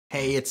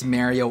Hey, it's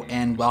Mario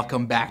and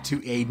welcome back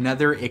to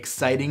another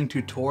exciting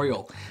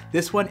tutorial.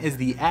 This one is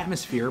the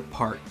Atmosphere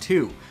Part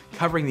 2,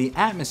 covering the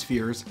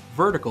atmosphere's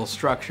vertical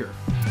structure.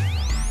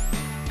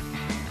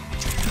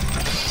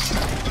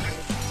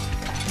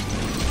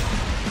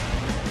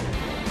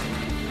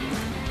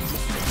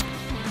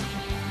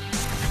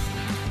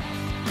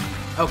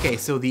 Okay,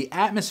 so the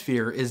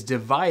atmosphere is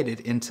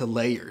divided into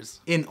layers.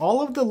 In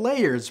all of the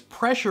layers,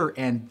 pressure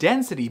and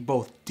density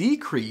both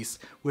decrease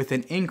with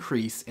an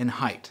increase in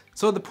height.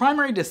 So the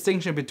primary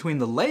distinction between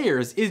the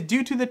layers is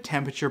due to the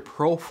temperature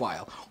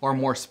profile, or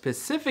more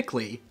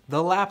specifically,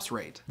 the lapse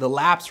rate. The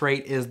lapse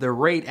rate is the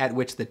rate at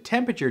which the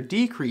temperature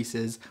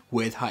decreases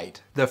with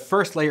height. The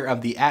first layer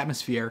of the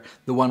atmosphere,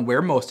 the one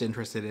we're most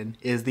interested in,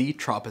 is the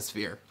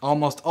troposphere.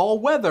 Almost all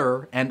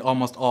weather and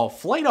almost all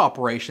flight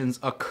operations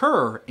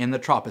occur in the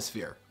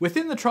troposphere.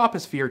 Within the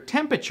troposphere,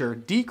 temperature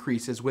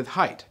decreases with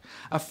height,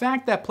 a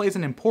fact that plays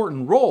an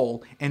important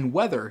role in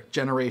weather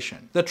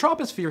generation. The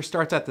troposphere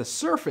starts at the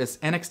surface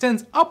and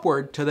extends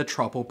upward to the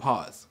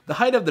tropopause. The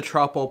height of the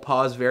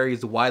tropopause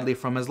varies widely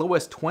from as low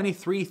as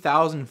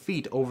 23,000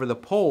 feet over the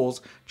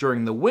poles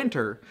during the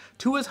winter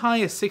to as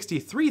high as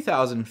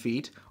 63,000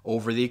 feet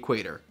over the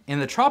equator. In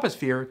the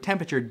troposphere,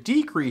 temperature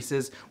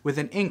decreases with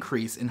an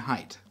increase in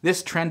height.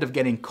 This trend of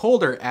getting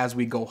colder as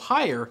we go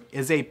higher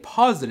is a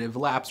positive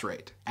lapse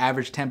rate.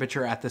 Average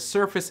temperature at the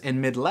surface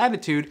in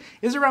mid-latitude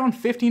is around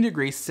 15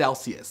 degrees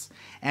Celsius,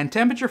 and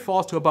temperature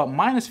falls to about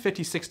minus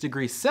 56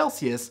 degrees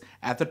Celsius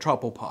at the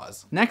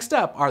tropopause. Next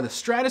up are the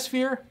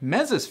stratosphere,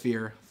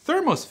 mesosphere,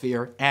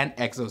 thermosphere, and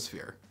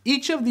exosphere.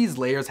 Each of these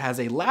layers has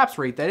a lapse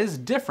rate that is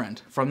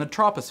different from the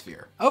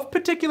troposphere. Of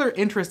particular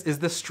interest is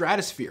the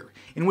stratosphere,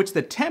 in which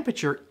the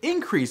temperature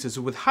increases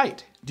with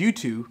height due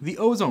to the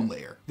ozone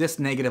layer. This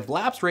negative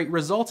lapse rate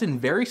results in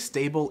very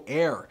stable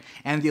air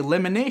and the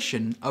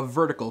elimination of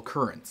vertical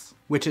currents,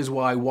 which is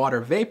why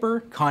water vapor,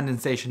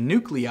 condensation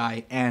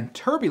nuclei, and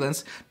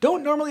turbulence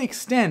don't normally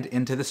extend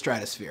into the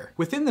stratosphere.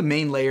 Within the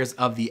main layers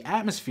of the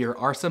atmosphere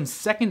are some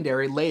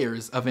secondary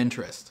layers of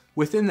interest.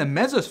 Within the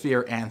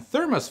mesosphere and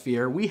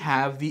thermosphere, we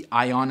have the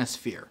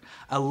ionosphere,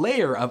 a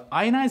layer of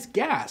ionized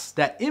gas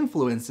that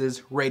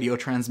influences radio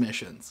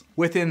transmissions.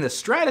 Within the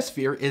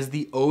stratosphere is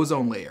the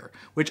ozone layer,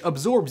 which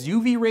absorbs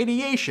UV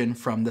radiation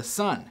from the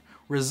sun,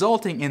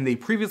 resulting in the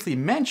previously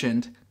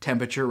mentioned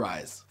temperature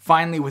rise.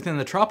 Finally, within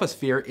the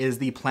troposphere is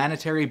the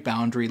planetary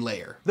boundary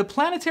layer. The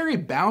planetary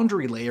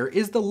boundary layer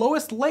is the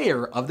lowest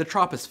layer of the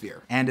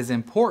troposphere and is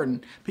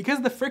important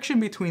because the friction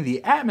between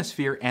the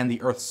atmosphere and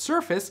the Earth's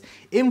surface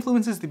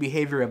influences the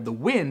behavior of the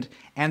wind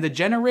and the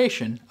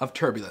generation of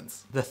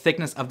turbulence. The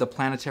thickness of the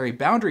planetary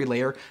boundary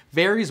layer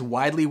varies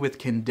widely with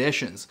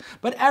conditions,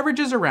 but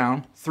averages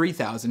around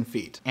 3,000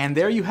 feet. And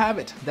there you have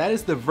it. That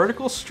is the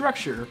vertical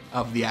structure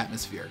of the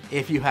atmosphere.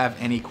 If you have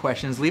any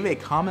questions, leave a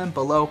comment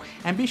below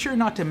and be sure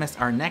not to miss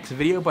our next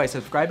video by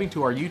subscribing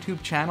to our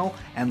YouTube channel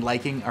and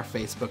liking our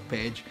Facebook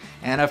page.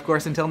 And of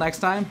course, until next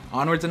time,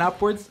 onwards and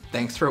upwards,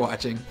 thanks for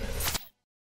watching.